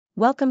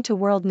Welcome to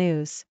World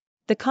News.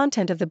 The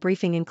content of the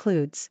briefing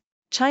includes: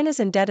 China's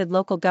indebted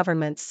local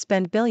governments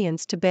spend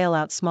billions to bail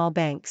out small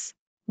banks.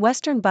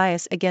 Western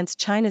bias against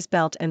China's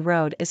Belt and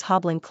Road is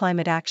hobbling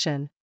climate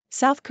action.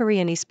 South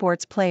Korean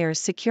eSports players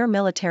secure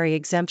military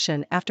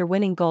exemption after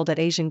winning gold at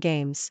Asian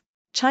Games.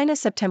 China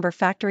September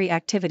factory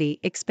activity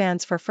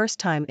expands for first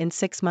time in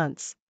 6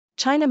 months.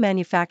 China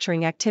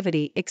manufacturing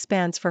activity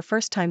expands for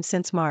first time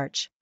since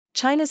March.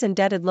 China's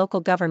indebted local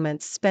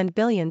governments spend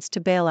billions to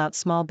bail out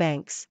small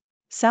banks.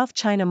 South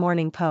China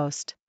Morning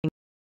Post.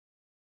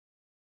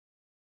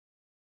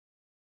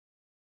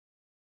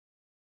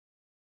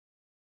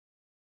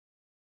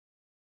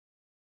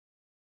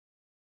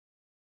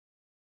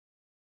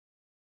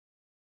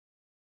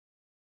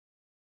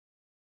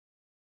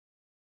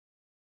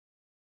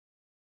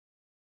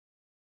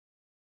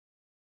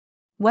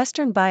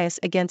 Western bias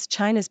against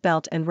China's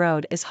Belt and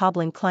Road is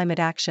hobbling climate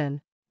action.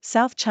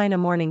 South China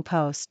Morning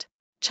Post.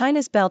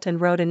 China's Belt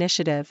and Road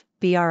Initiative,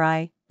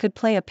 BRI, could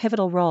play a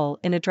pivotal role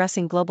in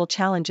addressing global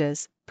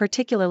challenges,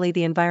 particularly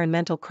the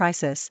environmental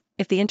crisis,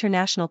 if the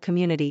international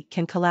community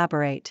can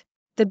collaborate.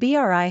 The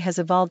BRI has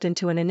evolved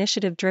into an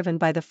initiative driven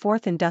by the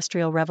Fourth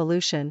Industrial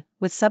Revolution,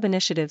 with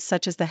sub-initiatives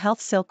such as the Health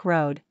Silk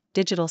Road,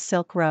 Digital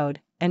Silk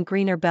Road, and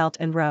Greener Belt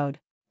and Road.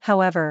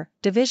 However,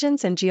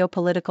 divisions and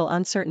geopolitical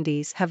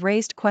uncertainties have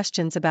raised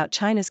questions about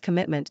China's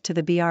commitment to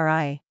the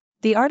BRI.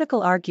 The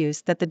article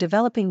argues that the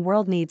developing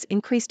world needs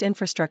increased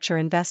infrastructure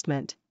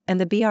investment, and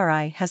the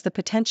BRI has the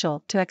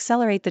potential to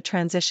accelerate the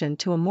transition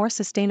to a more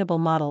sustainable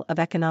model of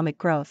economic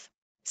growth.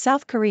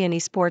 South Korean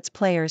eSports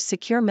players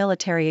secure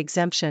military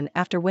exemption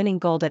after winning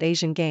gold at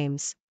Asian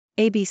Games.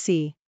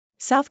 ABC.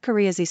 South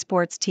Korea's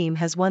eSports team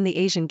has won the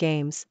Asian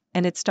Games,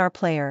 and its star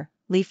player,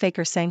 Lee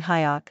Faker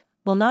Sang-hyok,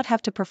 will not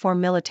have to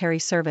perform military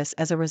service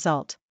as a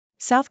result.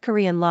 South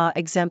Korean law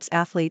exempts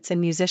athletes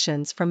and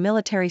musicians from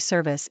military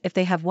service if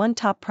they have won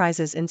top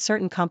prizes in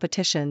certain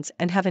competitions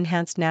and have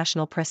enhanced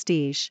national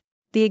prestige.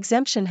 The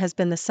exemption has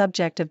been the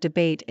subject of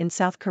debate in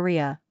South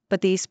Korea,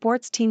 but the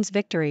esports team's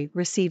victory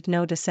received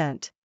no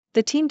dissent.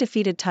 The team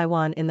defeated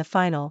Taiwan in the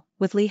final,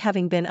 with Lee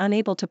having been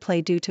unable to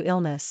play due to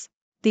illness.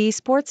 The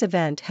esports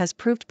event has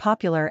proved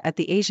popular at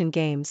the Asian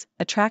Games,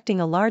 attracting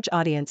a large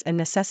audience and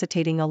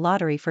necessitating a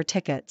lottery for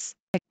tickets.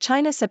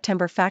 China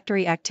September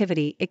factory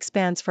activity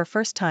expands for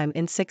first time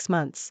in 6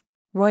 months.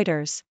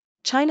 Reuters.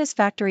 China's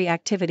factory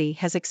activity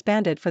has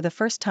expanded for the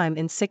first time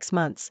in 6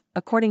 months,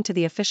 according to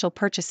the official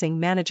Purchasing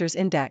Managers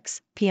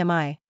Index,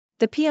 PMI.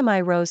 The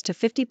PMI rose to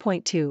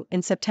 50.2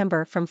 in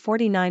September from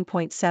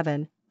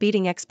 49.7,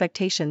 beating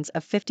expectations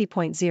of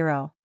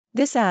 50.0.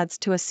 This adds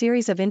to a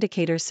series of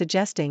indicators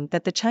suggesting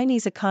that the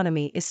Chinese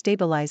economy is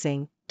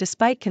stabilizing,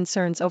 despite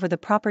concerns over the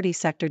property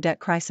sector debt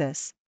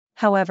crisis.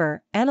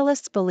 However,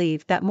 analysts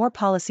believe that more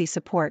policy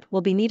support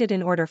will be needed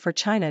in order for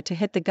China to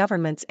hit the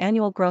government's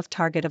annual growth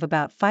target of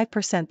about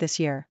 5% this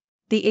year.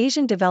 The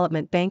Asian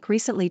Development Bank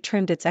recently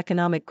trimmed its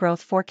economic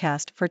growth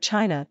forecast for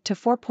China to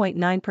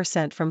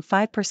 4.9% from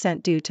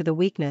 5% due to the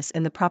weakness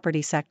in the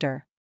property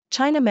sector.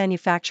 China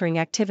manufacturing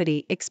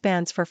activity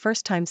expands for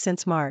first time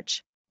since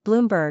March.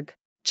 Bloomberg.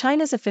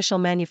 China's official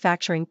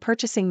Manufacturing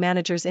Purchasing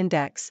Managers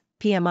Index,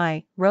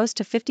 PMI, rose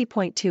to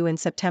 50.2 in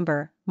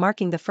September,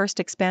 marking the first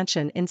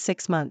expansion in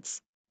 6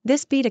 months.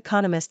 This beat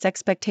economists'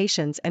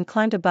 expectations and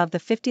climbed above the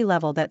 50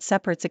 level that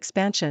separates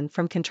expansion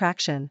from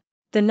contraction.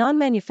 The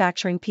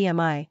non-manufacturing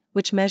PMI,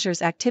 which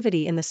measures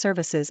activity in the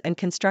services and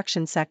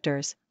construction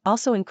sectors,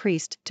 also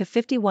increased to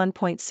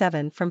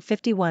 51.7 from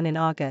 51 in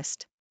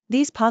August.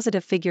 These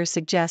positive figures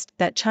suggest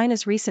that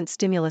China's recent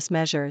stimulus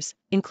measures,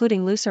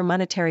 including looser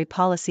monetary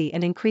policy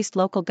and increased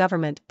local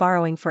government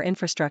borrowing for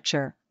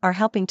infrastructure, are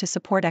helping to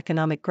support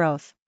economic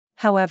growth.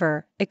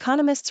 However,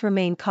 economists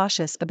remain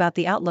cautious about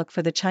the outlook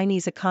for the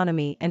Chinese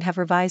economy and have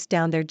revised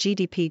down their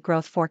GDP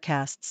growth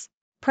forecasts.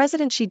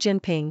 President Xi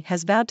Jinping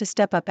has vowed to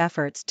step up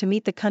efforts to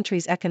meet the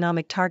country's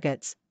economic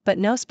targets, but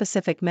no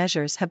specific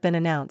measures have been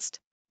announced.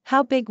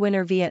 How big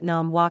winner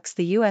Vietnam walks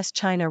the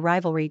US-China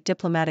rivalry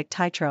diplomatic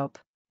tightrope.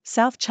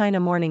 South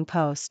China Morning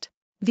Post.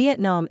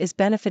 Vietnam is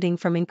benefiting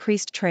from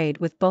increased trade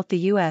with both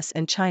the US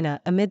and China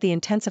amid the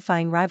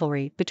intensifying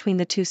rivalry between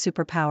the two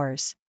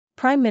superpowers.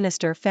 Prime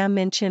Minister Pham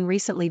Minh Chinh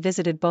recently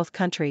visited both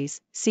countries,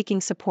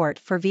 seeking support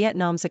for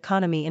Vietnam's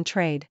economy and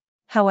trade.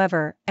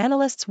 However,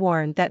 analysts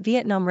warn that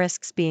Vietnam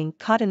risks being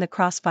caught in the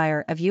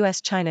crossfire of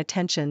US-China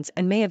tensions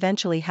and may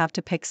eventually have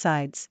to pick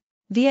sides.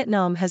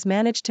 Vietnam has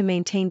managed to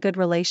maintain good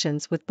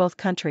relations with both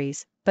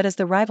countries, but as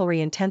the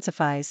rivalry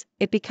intensifies,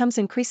 it becomes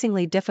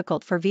increasingly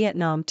difficult for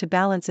Vietnam to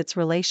balance its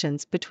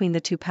relations between the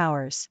two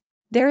powers.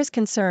 There is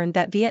concern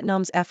that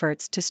Vietnam's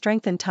efforts to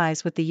strengthen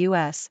ties with the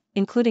US,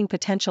 including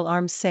potential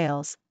arms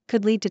sales,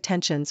 could lead to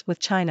tensions with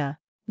China.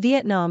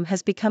 Vietnam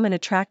has become an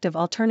attractive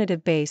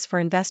alternative base for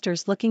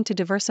investors looking to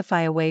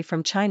diversify away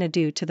from China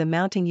due to the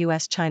mounting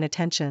US-China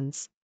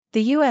tensions.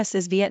 The US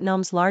is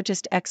Vietnam's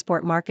largest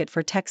export market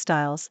for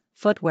textiles,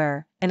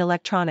 footwear, and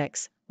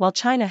electronics, while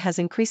China has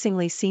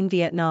increasingly seen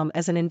Vietnam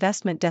as an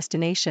investment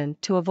destination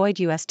to avoid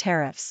US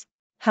tariffs.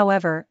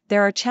 However,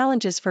 there are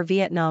challenges for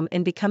Vietnam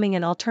in becoming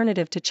an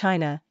alternative to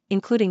China,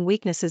 including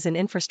weaknesses in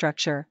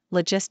infrastructure,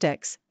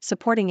 logistics,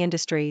 supporting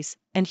industries,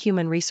 and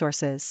human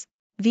resources.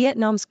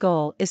 Vietnam's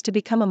goal is to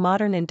become a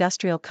modern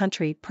industrial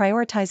country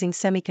prioritizing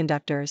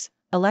semiconductors,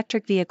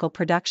 electric vehicle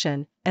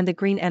production, and the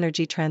green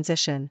energy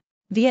transition.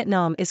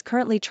 Vietnam is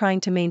currently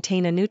trying to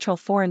maintain a neutral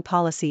foreign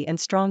policy and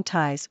strong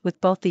ties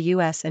with both the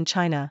US and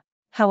China.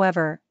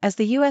 However, as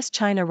the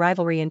US-China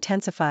rivalry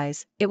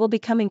intensifies, it will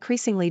become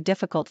increasingly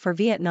difficult for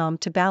Vietnam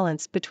to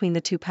balance between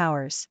the two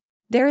powers.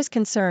 There is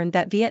concern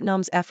that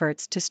Vietnam's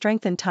efforts to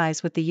strengthen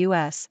ties with the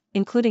US,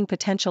 including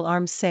potential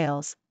arms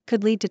sales,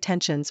 could lead to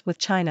tensions with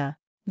China.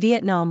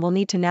 Vietnam will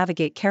need to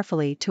navigate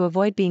carefully to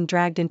avoid being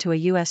dragged into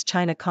a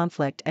US-China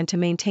conflict and to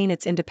maintain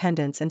its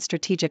independence and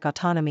strategic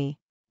autonomy.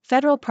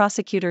 Federal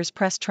prosecutors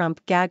press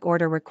Trump gag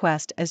order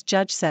request as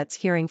judge sets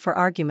hearing for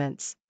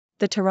arguments.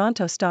 The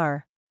Toronto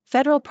Star.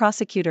 Federal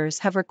prosecutors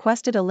have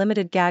requested a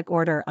limited gag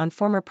order on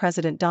former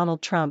President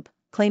Donald Trump,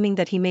 claiming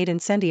that he made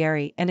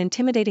incendiary and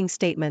intimidating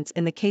statements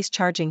in the case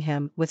charging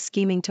him with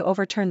scheming to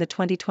overturn the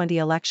 2020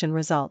 election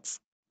results.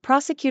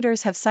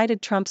 Prosecutors have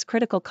cited Trump's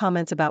critical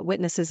comments about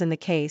witnesses in the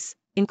case,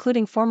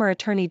 including former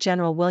Attorney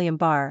General William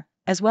Barr,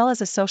 as well as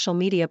a social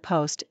media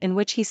post in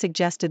which he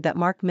suggested that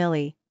Mark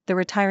Milley, the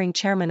retiring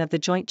chairman of the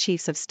Joint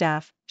Chiefs of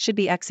Staff, should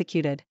be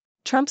executed.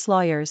 Trump's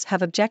lawyers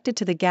have objected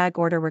to the gag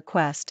order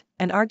request,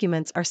 and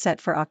arguments are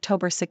set for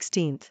October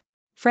 16.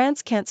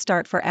 France can't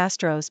start for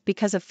Astros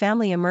because of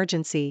family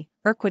emergency,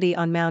 equity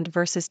on mound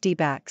versus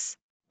D-backs.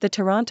 The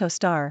Toronto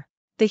Star.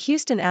 The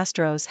Houston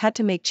Astros had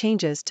to make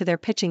changes to their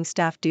pitching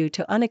staff due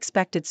to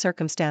unexpected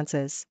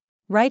circumstances.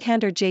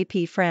 Right-hander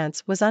J.P.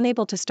 France was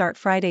unable to start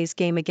Friday's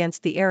game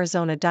against the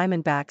Arizona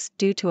Diamondbacks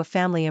due to a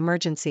family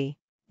emergency.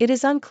 It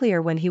is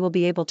unclear when he will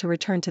be able to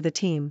return to the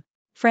team.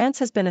 France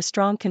has been a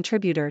strong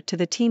contributor to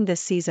the team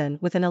this season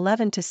with an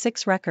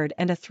 11-6 record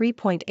and a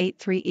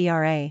 3.83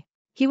 ERA.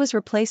 He was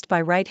replaced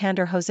by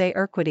right-hander Jose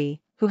Urquidy,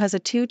 who has a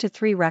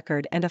 2-3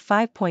 record and a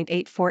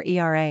 5.84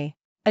 ERA.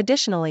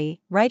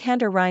 Additionally,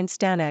 right-hander Ryan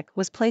Stanek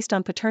was placed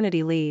on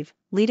paternity leave,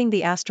 leading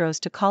the Astros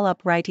to call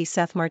up righty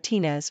Seth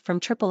Martinez from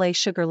AAA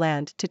Sugar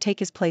Land to take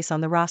his place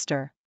on the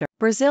roster.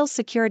 Brazil's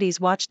securities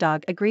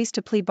watchdog agrees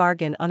to plea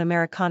bargain on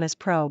Americanas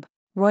probe.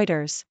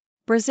 Reuters.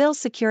 Brazil's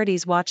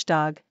securities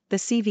watchdog, the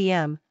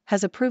CVM,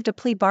 has approved a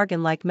plea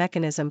bargain-like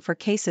mechanism for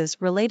cases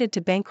related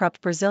to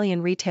bankrupt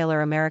Brazilian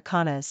retailer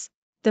Americanas.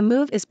 The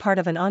move is part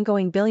of an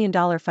ongoing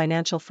billion-dollar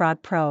financial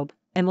fraud probe,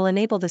 and will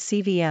enable the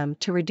CVM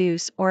to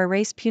reduce or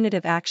erase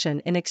punitive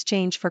action in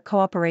exchange for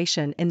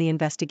cooperation in the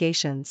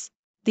investigations.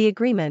 The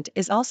agreement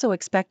is also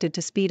expected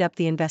to speed up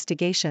the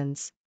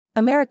investigations.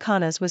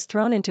 Americanas was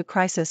thrown into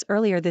crisis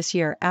earlier this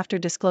year after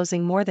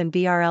disclosing more than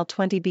BRL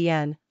 20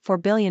 billion,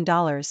 $4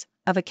 billion,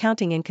 of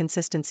accounting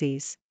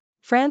inconsistencies.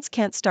 France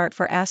can't start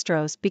for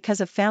Astros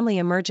because of family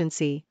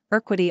emergency,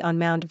 Urquidy on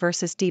mound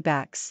versus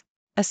D-backs.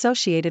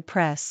 Associated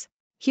Press.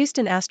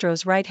 Houston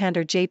Astros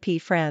right-hander J.P.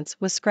 France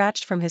was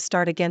scratched from his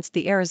start against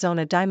the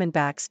Arizona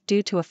Diamondbacks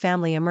due to a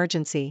family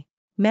emergency.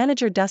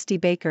 Manager Dusty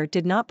Baker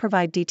did not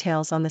provide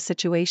details on the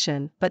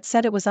situation but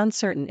said it was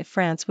uncertain if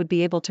France would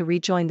be able to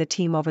rejoin the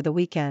team over the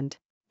weekend.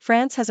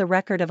 France has a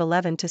record of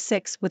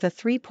 11-6 with a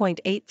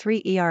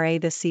 3.83 ERA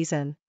this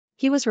season.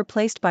 He was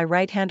replaced by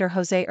right-hander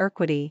Jose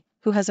Urquidy,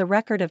 who has a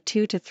record of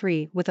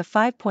 2-3 with a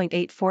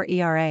 5.84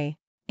 ERA.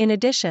 In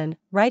addition,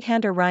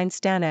 right-hander Ryan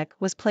Stanek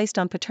was placed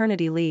on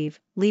paternity leave,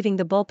 leaving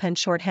the bullpen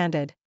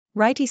short-handed.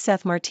 Righty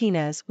Seth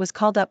Martinez was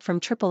called up from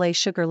AAA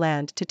Sugar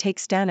Land to take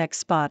Stanek's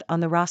spot on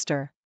the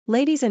roster.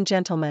 Ladies and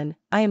gentlemen,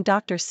 I am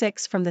Dr.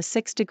 Six from the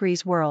 6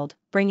 Degrees World,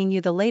 bringing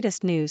you the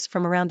latest news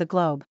from around the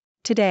globe.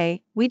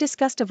 Today, we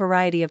discussed a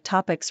variety of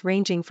topics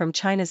ranging from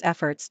China's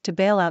efforts to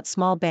bail out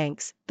small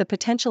banks, the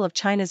potential of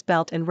China's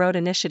Belt and Road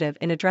Initiative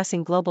in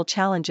addressing global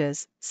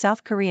challenges,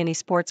 South Korean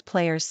eSports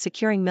players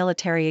securing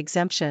military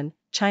exemption,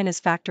 China's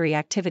factory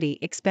activity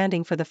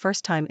expanding for the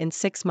first time in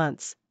 6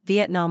 months,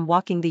 Vietnam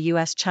walking the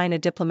US-China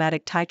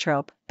diplomatic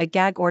tightrope, a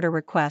gag order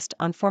request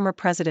on former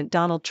President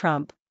Donald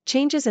Trump,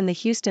 changes in the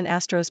Houston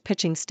Astros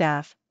pitching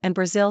staff, and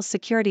Brazil's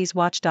securities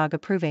watchdog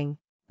approving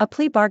a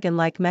plea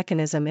bargain-like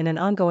mechanism in an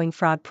ongoing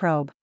fraud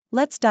probe.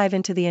 Let's dive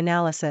into the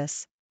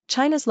analysis.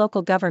 China's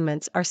local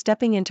governments are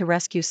stepping in to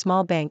rescue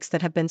small banks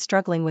that have been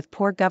struggling with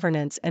poor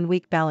governance and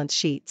weak balance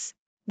sheets.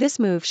 This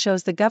move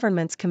shows the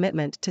government's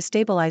commitment to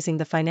stabilizing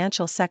the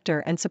financial sector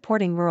and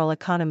supporting rural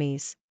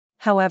economies.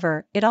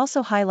 However, it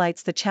also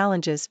highlights the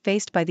challenges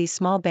faced by these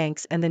small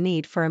banks and the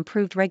need for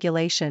improved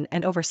regulation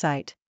and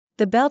oversight.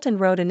 The Belt and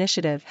Road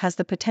Initiative has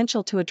the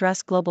potential to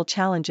address global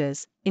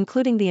challenges,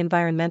 including the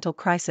environmental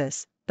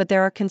crisis, but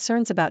there are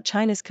concerns about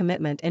China's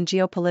commitment and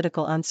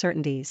geopolitical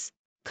uncertainties.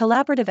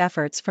 Collaborative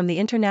efforts from the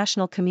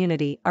international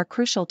community are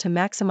crucial to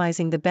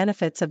maximizing the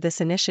benefits of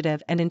this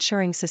initiative and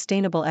ensuring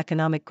sustainable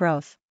economic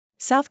growth.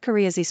 South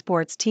Korea's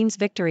eSports team's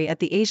victory at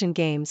the Asian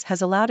Games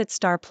has allowed its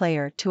star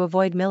player to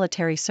avoid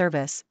military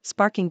service,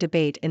 sparking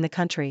debate in the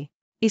country.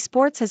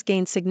 eSports has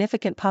gained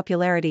significant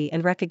popularity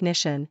and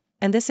recognition,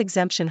 and this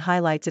exemption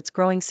highlights its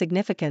growing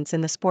significance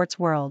in the sports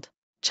world.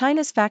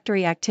 China's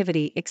factory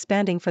activity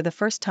expanding for the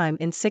first time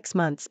in 6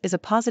 months is a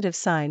positive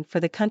sign for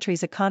the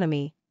country's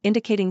economy,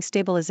 indicating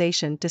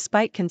stabilization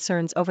despite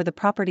concerns over the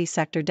property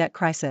sector debt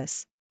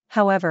crisis.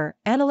 However,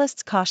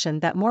 analysts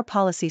caution that more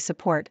policy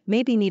support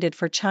may be needed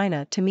for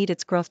China to meet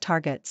its growth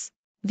targets.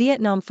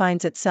 Vietnam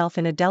finds itself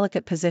in a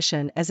delicate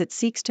position as it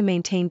seeks to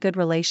maintain good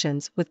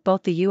relations with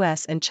both the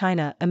US and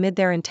China amid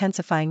their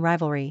intensifying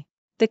rivalry.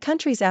 The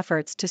country's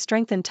efforts to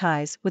strengthen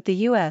ties with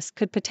the US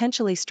could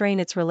potentially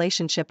strain its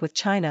relationship with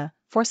China,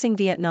 forcing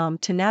Vietnam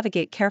to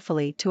navigate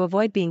carefully to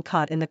avoid being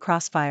caught in the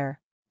crossfire.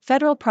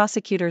 Federal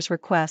prosecutors'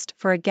 request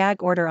for a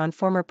gag order on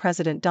former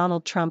President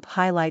Donald Trump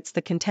highlights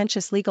the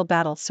contentious legal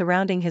battle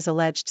surrounding his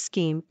alleged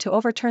scheme to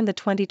overturn the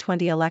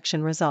 2020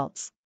 election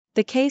results.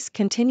 The case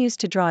continues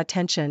to draw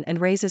attention and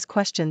raises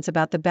questions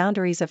about the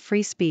boundaries of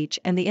free speech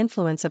and the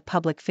influence of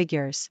public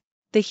figures.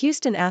 The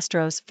Houston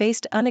Astros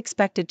faced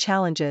unexpected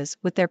challenges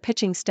with their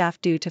pitching staff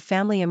due to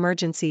family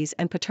emergencies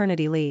and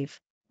paternity leave.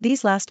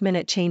 These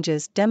last-minute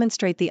changes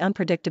demonstrate the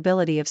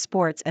unpredictability of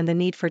sports and the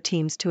need for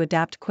teams to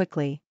adapt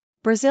quickly.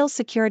 Brazil's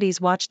securities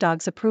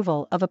watchdog's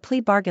approval of a plea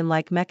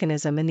bargain-like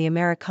mechanism in the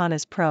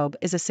Americanas probe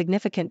is a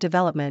significant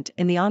development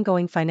in the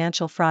ongoing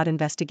financial fraud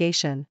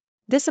investigation.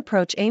 This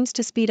approach aims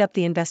to speed up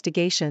the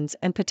investigations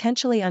and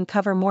potentially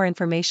uncover more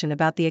information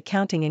about the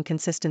accounting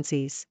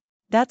inconsistencies.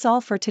 That's all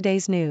for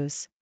today's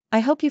news. I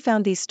hope you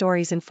found these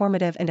stories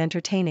informative and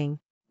entertaining.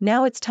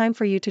 Now it's time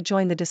for you to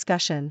join the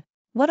discussion.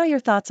 What are your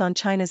thoughts on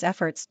China's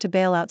efforts to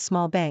bail out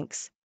small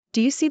banks?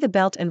 Do you see the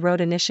Belt and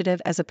Road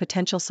Initiative as a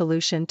potential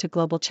solution to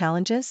global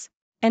challenges?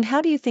 And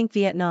how do you think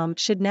Vietnam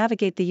should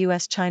navigate the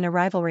US-China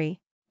rivalry?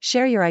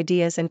 Share your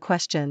ideas and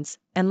questions,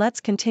 and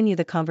let's continue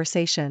the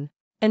conversation.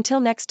 Until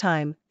next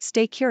time,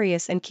 stay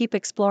curious and keep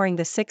exploring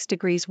the 6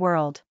 Degrees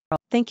world.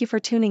 Thank you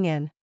for tuning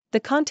in. The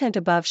content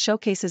above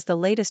showcases the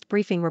latest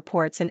briefing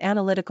reports and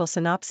analytical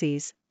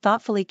synopses,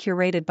 thoughtfully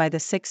curated by the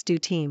 6Do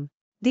team.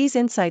 These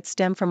insights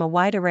stem from a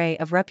wide array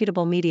of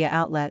reputable media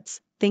outlets,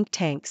 think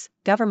tanks,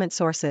 government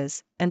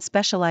sources, and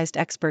specialized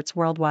experts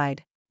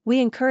worldwide. We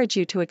encourage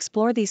you to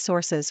explore these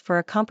sources for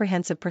a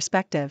comprehensive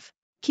perspective.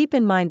 Keep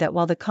in mind that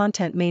while the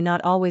content may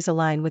not always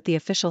align with the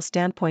official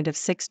standpoint of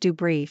 6Do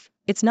Brief,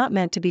 it's not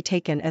meant to be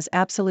taken as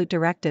absolute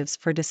directives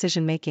for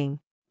decision-making.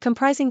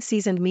 Comprising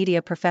seasoned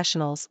media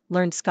professionals,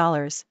 learned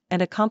scholars,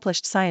 and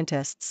accomplished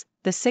scientists,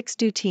 the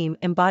 6Do team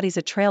embodies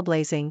a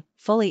trailblazing,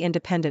 fully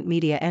independent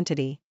media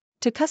entity.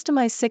 To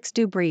customize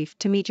 6Do Brief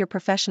to meet your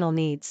professional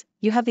needs,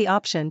 you have the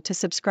option to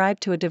subscribe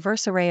to a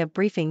diverse array of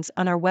briefings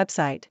on our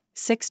website,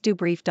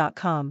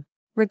 6dobrief.com.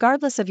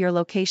 Regardless of your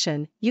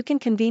location, you can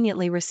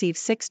conveniently receive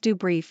 6Do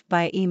Brief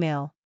via email.